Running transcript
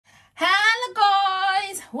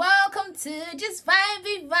to Just Vibe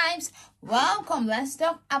with Vibes. Welcome. Let's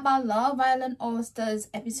talk about Love Island All Stars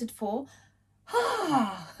episode 4.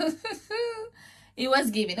 It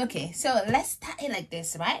was given. Okay, so let's start it like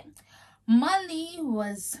this, right? Molly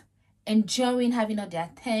was enjoying having all the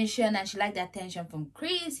attention, and she liked the attention from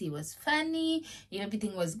Chris. He was funny,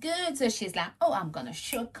 everything was good, so she's like, oh, I'm gonna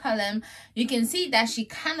show Callum. You can see that she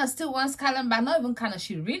kind of still wants Callum back. Not even kind of,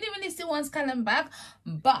 she really still wants Callum back,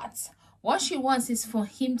 but what she wants is for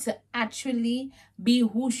him to actually be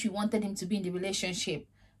who she wanted him to be in the relationship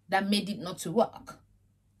that made it not to work.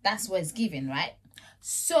 That's what it's given, right?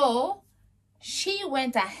 So she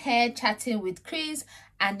went ahead chatting with Chris,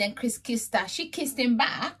 and then Chris kissed her. She kissed him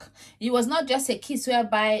back. It was not just a kiss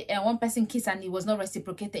whereby one person kissed and it was not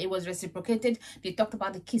reciprocated. It was reciprocated. They talked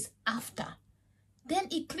about the kiss after. Then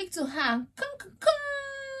it clicked to her.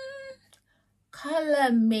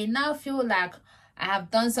 Callum may now feel like I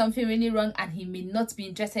have done something really wrong, and he may not be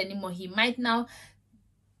interested anymore. He might now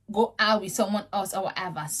go out with someone else or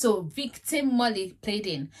whatever. So victim Molly played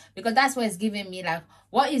in, because that's what it's giving me. Like,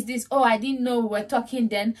 what is this? Oh, I didn't know we were talking,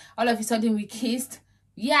 then all of a sudden we kissed.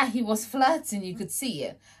 Yeah, he was flirting, you could see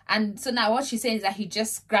it. And so now what she's saying is that he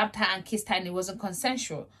just grabbed her and kissed her and it wasn't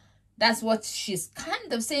consensual. That's what she's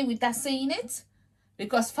kind of saying with that saying it.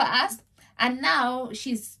 Because first, and now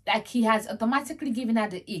she's like, he has automatically given her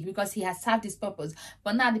the ick because he has served his purpose.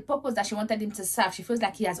 But now the purpose that she wanted him to serve, she feels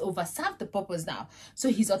like he has overserved the purpose now. So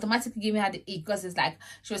he's automatically giving her the ick, because it's like,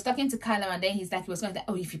 she was talking to Callum and then he's like, he was going to,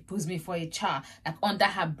 oh, if he pulls me for a char, like under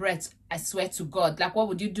her breath, I swear to God, like, what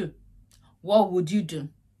would you do? What would you do?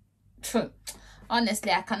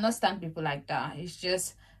 Honestly, I cannot stand people like that. It's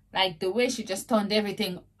just like the way she just turned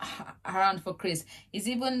everything around for Chris. It's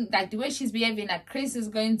even like the way she's behaving, like Chris is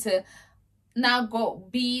going to now go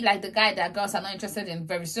be like the guy that girls are not interested in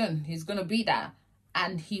very soon. He's going to be that.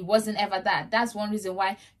 And he wasn't ever that. That's one reason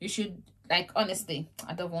why you should, like, honestly,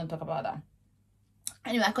 I don't want to talk about that.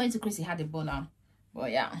 Anyway, according to Chris, he had a boner.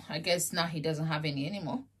 But yeah, I guess now he doesn't have any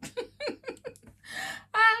anymore.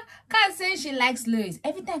 Kaz saying she likes Louis.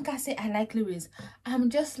 Every time Kaz say I like Louis, I'm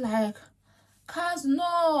just like, Kaz,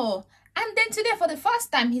 no. And then today, for the first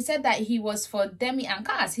time, he said that he was for Demi and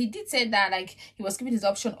Kaz. He did say that, like, he was keeping his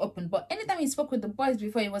option open. But anytime he spoke with the boys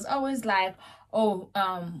before, he was always like, oh,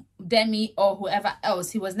 Demi or whoever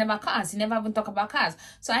else. He was never Kaz. He never even talked about Kaz.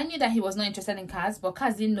 So I knew that he was not interested in Kaz, but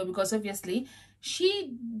Kaz didn't know, because obviously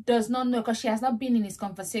she does not know, because she has not been in his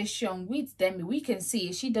conversation with Demi. We can see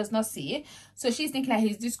it. She does not see it. So she's thinking like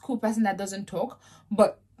he's this cool person that doesn't talk.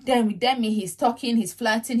 But then with Demi, he's talking, he's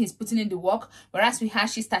flirting, he's putting in the work. Whereas with her,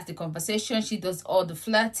 she starts the conversation. She does all the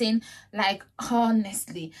flirting. Like,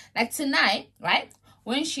 honestly. Like tonight, right?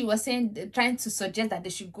 When she was saying, trying to suggest that they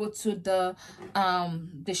should go to the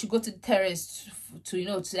terrace to, you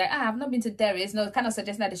know, to like, I have not been to terrace. No, kind of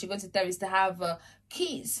suggesting that they should go to terrace to have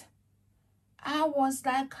kiss. I was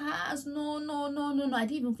like, Kaz, no. I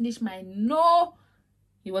didn't even finish my no.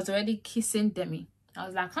 He was already kissing Demi. I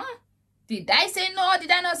was like, huh? Did I say no? Did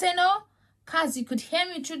I not say no? Kaz, you could hear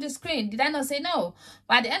me through the screen. Did I not say no?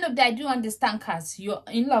 But at the end of the day, I do understand, Kaz. You're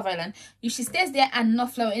in Love Island. If she stays there and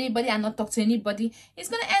not flirt with anybody and not talk to anybody, it's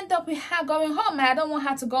going to end up with her going home. And I don't want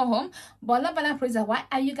her to go home. But Love Island Praiser, why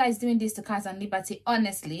are you guys doing this to Kaz and Liberty?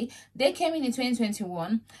 Honestly, they came in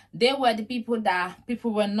 2021. They were the people that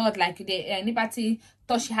people were not like. Liberty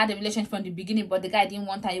thought she had a relationship from the beginning, but the guy didn't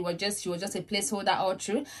want her. She was just a placeholder all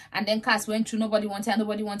through. And then Kaz went through, nobody wanted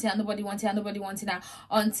her,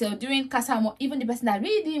 until during Kaz, even the person that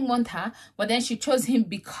really didn't want her, but then she chose him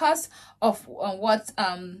because of what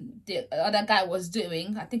the other guy was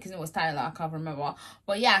doing. I think his name was Tyler, I can't remember.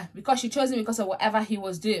 But yeah, because she chose him because of whatever he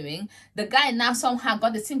was doing, the guy now somehow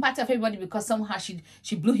got the sympathy of everybody, because somehow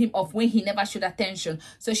she blew him off when he never showed attention.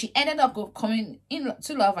 So she ended up coming in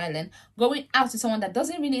to Love Island, going out to someone that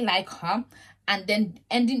doesn't really like her, and then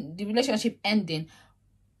ending the relationship ending.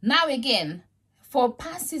 Now again, for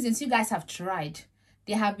past seasons, you guys have tried.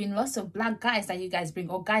 There have been lots of black guys that you guys bring,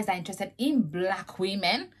 or guys that are interested in black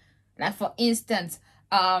women. Like, for instance,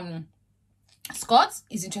 Scott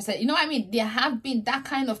is interested. You know what I mean? There have been that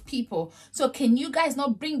kind of people. So can you guys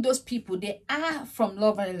not bring those people? They are from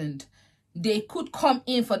Love Island. They could come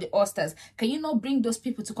in for the All-Stars. Can you not bring those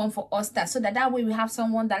people to come for All-Stars, so that way we have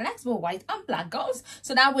someone that likes both white and black girls?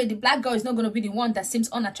 So that way the black girl is not going to be the one that seems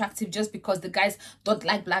unattractive just because the guys don't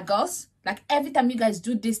like black girls. Like, every time you guys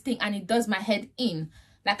do this thing, and it does my head in.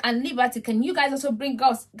 Like, and Liberty, can you guys also bring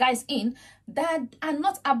guys in that are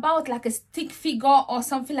not about like a stick figure or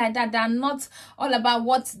something like that? That are not all about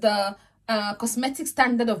what the cosmetic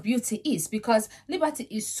standard of beauty is, because Liberty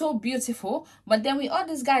is so beautiful, but then with all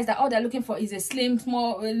these guys that all they're looking for is a slim,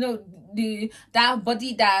 small, you know, that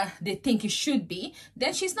body that they think it should be,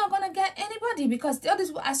 then she's not gonna get anybody because all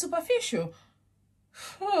these are superficial.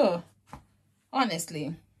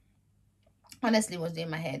 Honestly was doing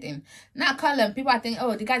my head in. Now Callum, people are thinking,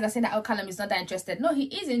 oh, the guys are saying that, oh, Callum is not that interested. No, he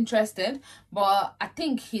is interested, but I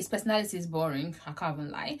think his personality is boring, I can't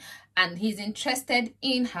even lie. And he's interested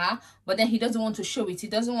in her, but then he doesn't want to show it. He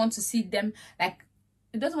doesn't want to see them, like,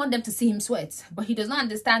 he doesn't want them to see him sweat. But he does not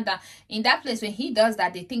understand that in that place when he does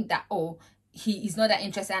that, they think that, oh, he is not that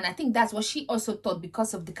interested. And I think that's what she also thought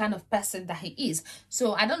because of the kind of person that he is.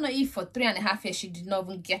 So I don't know if for 3.5 years she did not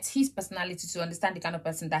even get his personality to understand the kind of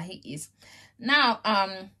person that he is. Now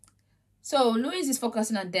so Louise is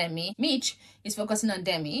focusing on Demi. Mitch is focusing on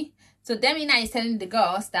Demi. So Demi now is telling the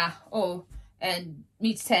girls that, oh, and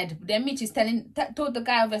Mitch said, then Mitch is told the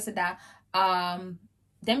guy obviously that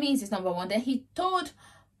Demi is his number one. Then he told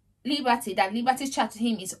Liberty that Liberty's chat to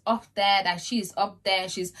him is up there, that she's up there.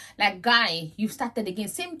 She's like, guy, you've started again.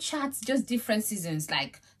 Same chats, just different seasons.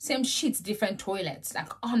 Like, same shit, different toilets.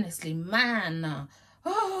 Like, honestly, man.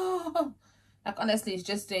 Oh, like, honestly, it's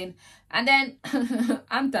just doing. And then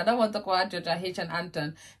Anton, I don't want to talk about Georgia H and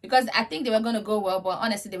Anton because I think they were going to go well, but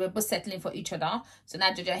honestly, they were both settling for each other. So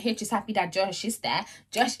now Georgia H is happy that Josh is there.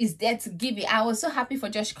 Josh is there to give it. I was so happy for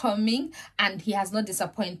Josh coming, and he has not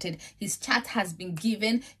disappointed. His chat has been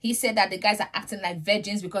given. He said that the guys are acting like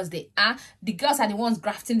virgins because they are. The girls are the ones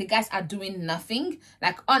grafting. The guys are doing nothing.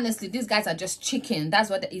 Like, honestly, these guys are just chicken. That's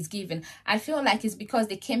what he's given. I feel like it's because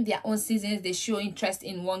they came their own seasons. They show interest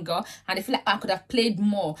in one girl, and they feel like, I could have played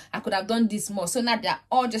more. I could have done this more. So now they're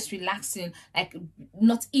all just relaxing, like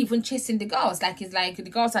not even chasing the girls. Like, it's like the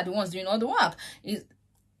girls are the ones doing all the work.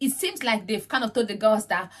 It seems like they've kind of told the girls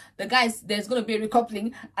that the guys, there's going to be a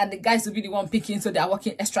recoupling and the guys will be the one picking, so they're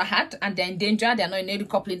working extra hard and they're in danger. They're not in a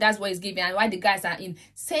recoupling. That's what it's giving, and why the guys are in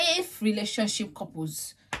safe relationship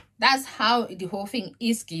couples. That's how the whole thing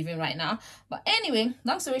is given right now. But anyway,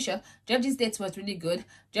 long story short, Georgie's date was really good.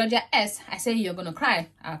 Georgia S, I said you're gonna cry.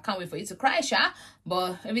 I can't wait for you to cry, Sha.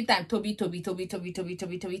 But every time Toby tells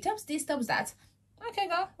this, tells that. Okay,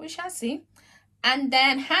 girl, we shall see. And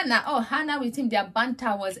then Hannah, oh, Hannah with him, their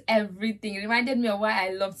banter was everything. It reminded me of why I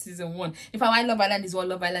loved season 1. In fact, why Love Island is what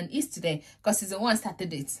Love Island is today. Because season 1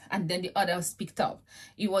 started it, and then the others picked up.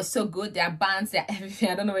 It was so good. Their bands, their everything.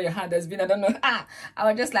 I don't know where your hand has been. I don't know. I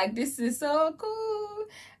was just like, this is so cool.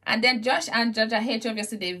 And then Josh and Georgia H,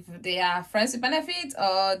 obviously, they are friends with benefits,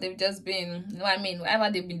 or they've just been, you know what I mean, whatever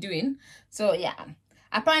they've been doing. So, yeah.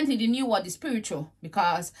 Apparently, the new word is spiritual,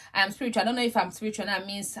 because I am spiritual. I don't know if I'm spiritual. That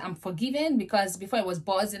means I'm forgiven, because before it was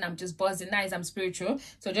buzzing, I'm just buzzing. Now I'm spiritual.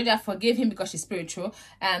 So Georgia forgave him because she's spiritual.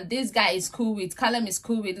 And this guy is cool with, Callum is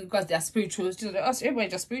cool with, because they're spiritual. So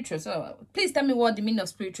everybody's just spiritual. So please tell me what the meaning of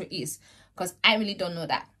spiritual is, because I really don't know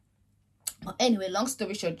that. But anyway, long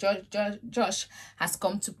story short, Josh has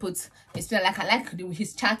come to put his like, I like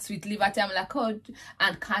his chats with Liberty. I'm like, oh,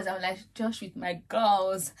 and Kaz, I'm like, Josh with my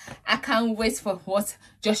girls. I can't wait for what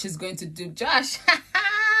Josh is going to do. Josh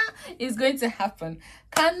is going to happen.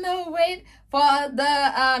 Cannot wait for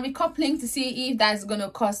the recoupling to see if that's gonna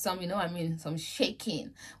cause some, you know, I mean, some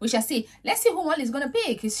shaking. We shall see. Let's see who Molly is gonna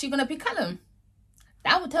pick. Is she gonna pick Callum?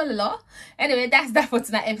 That would tell a lot. Anyway, that's that for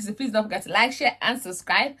tonight's episode. Please don't forget to like, share, and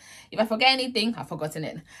subscribe. If I forget anything, I've forgotten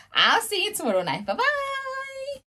it. I'll see you tomorrow night. Bye-bye.